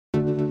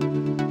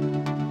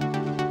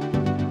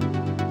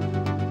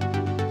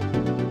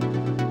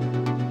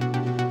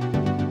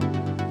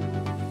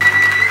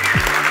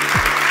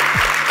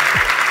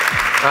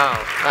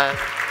Wow,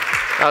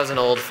 that was an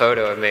old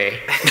photo of me.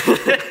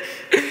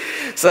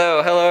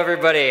 So, hello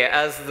everybody.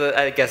 As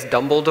I guess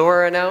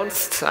Dumbledore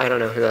announced, I don't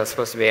know who that's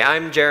supposed to be.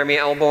 I'm Jeremy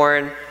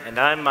Elbourn. And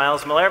I'm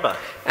Miles Malerba.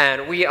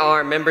 And we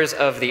are members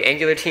of the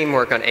Angular team,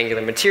 work on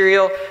Angular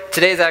material.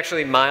 Today's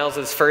actually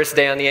Miles' first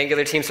day on the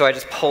Angular team, so I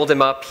just pulled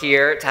him up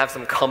here to have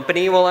some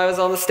company while I was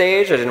on the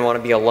stage. I didn't want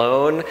to be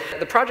alone.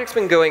 The project's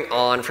been going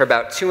on for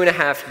about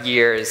 2.5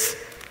 years,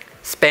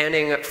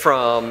 spanning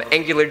from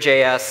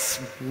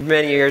AngularJS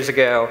many years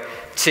ago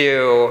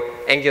to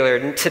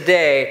Angular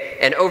today,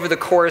 and over the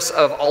course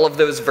of all of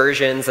those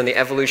versions and the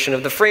evolution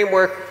of the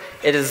framework,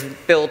 it has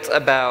built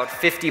about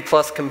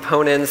 50+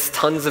 components,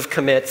 tons of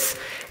commits,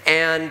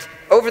 and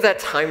over that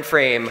time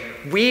frame,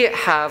 we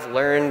have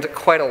learned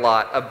quite a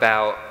lot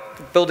about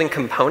building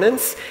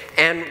components,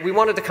 and we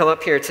wanted to come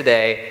up here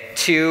today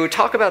to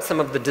talk about some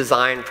of the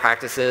design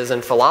practices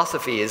and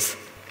philosophies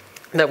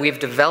that we've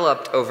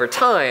developed over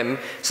time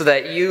so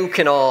that you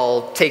can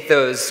all take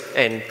those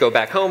and go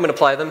back home and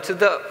apply them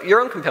to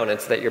your own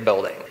components that you're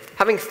building.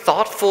 Having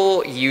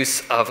thoughtful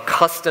use of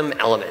custom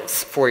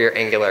elements for your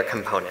Angular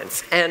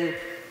components, and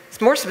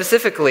more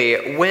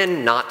specifically,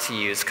 when not to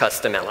use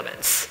custom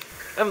elements.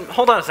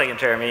 Hold on a second,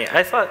 Jeremy.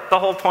 I thought the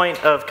whole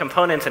point of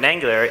components in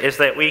Angular is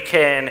that we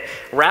can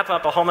wrap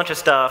up a whole bunch of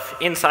stuff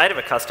inside of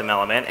a custom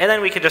element, and then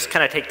we can just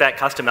kind of take that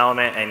custom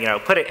element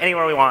and put it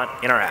anywhere we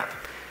want in our app.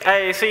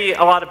 I see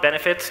a lot of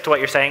benefits to what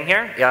you're saying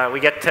here.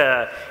 We get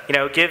to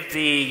give the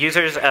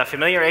users a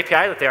familiar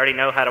API that they already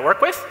know how to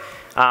work with.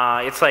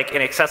 It's like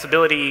an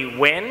accessibility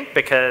win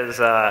because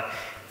the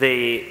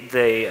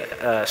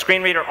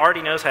screen reader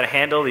already knows how to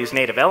handle these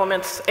native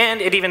elements,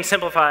 and it even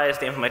simplifies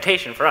the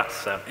implementation for us.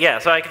 So yeah,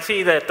 so I can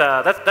see that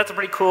that's a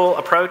pretty cool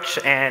approach,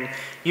 and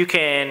you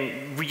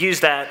can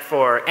use that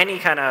for any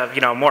kind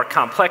of more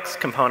complex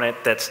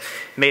component that's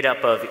made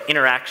up of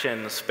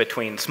interactions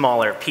between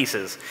smaller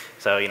pieces.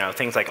 So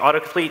things like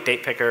autocomplete,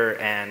 date picker,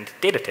 and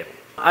data table.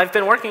 I've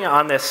been working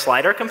on this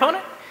slider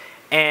component,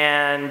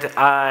 and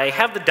I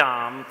have the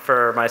DOM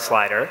for my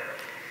slider.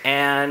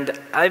 And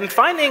I'm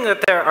finding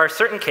that there are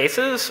certain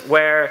cases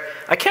where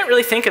I can't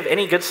really think of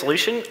any good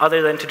solution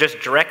other than to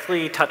just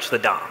directly touch the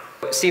DOM.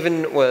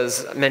 Stephen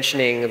was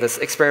mentioning this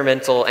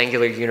experimental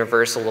Angular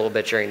universe a little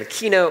bit during the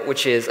keynote,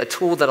 which is a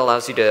tool that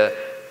allows you to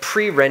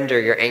pre-render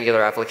your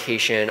Angular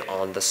application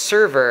on the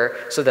server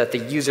so that the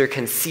user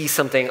can see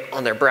something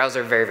on their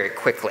browser very, very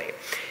quickly.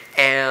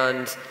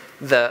 And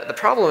the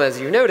problem, as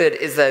you noted,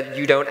 is that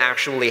you don't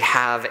actually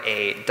have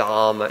a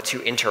DOM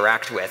to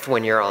interact with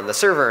when you're on the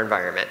server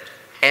environment.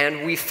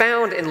 And we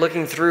found in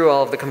looking through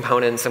all of the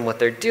components and what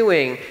they're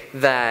doing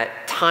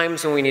that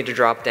times when we need to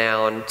drop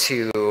down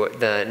to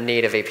the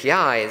native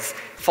APIs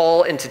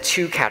fall into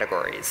two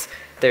categories.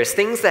 There's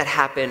things that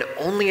happen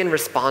only in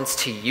response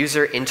to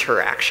user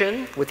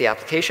interaction with the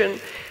application,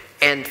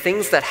 and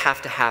things that have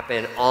to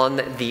happen on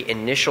the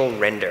initial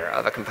render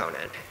of a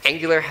component.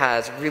 Angular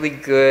has really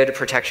good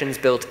protections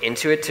built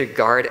into it to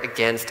guard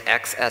against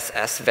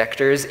XSS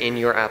vectors in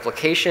your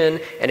application,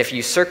 and if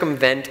you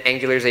circumvent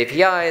Angular's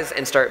APIs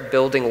and start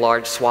building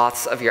large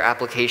swaths of your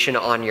application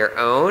on your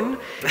own, in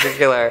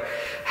particular,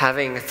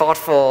 having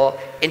thoughtful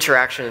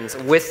interactions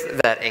with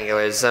that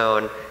Angular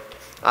zone.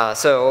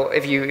 So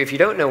if you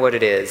don't know what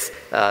it is,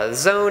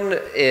 zone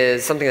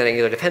is something that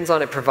Angular depends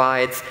on. It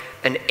provides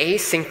an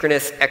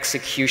asynchronous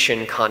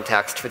execution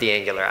context for the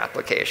Angular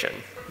application.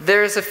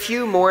 There's a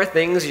few more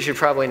things you should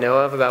probably know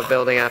of about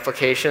building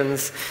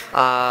applications,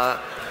 but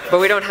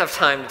we don't have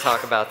time to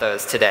talk about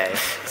those today.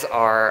 These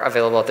are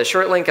available at the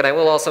short link, and I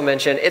will also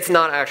mention it's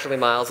not actually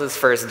Miles'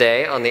 first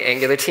day on the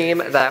Angular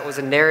team. That was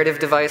a narrative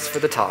device for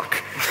the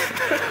talk.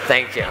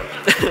 Thank you.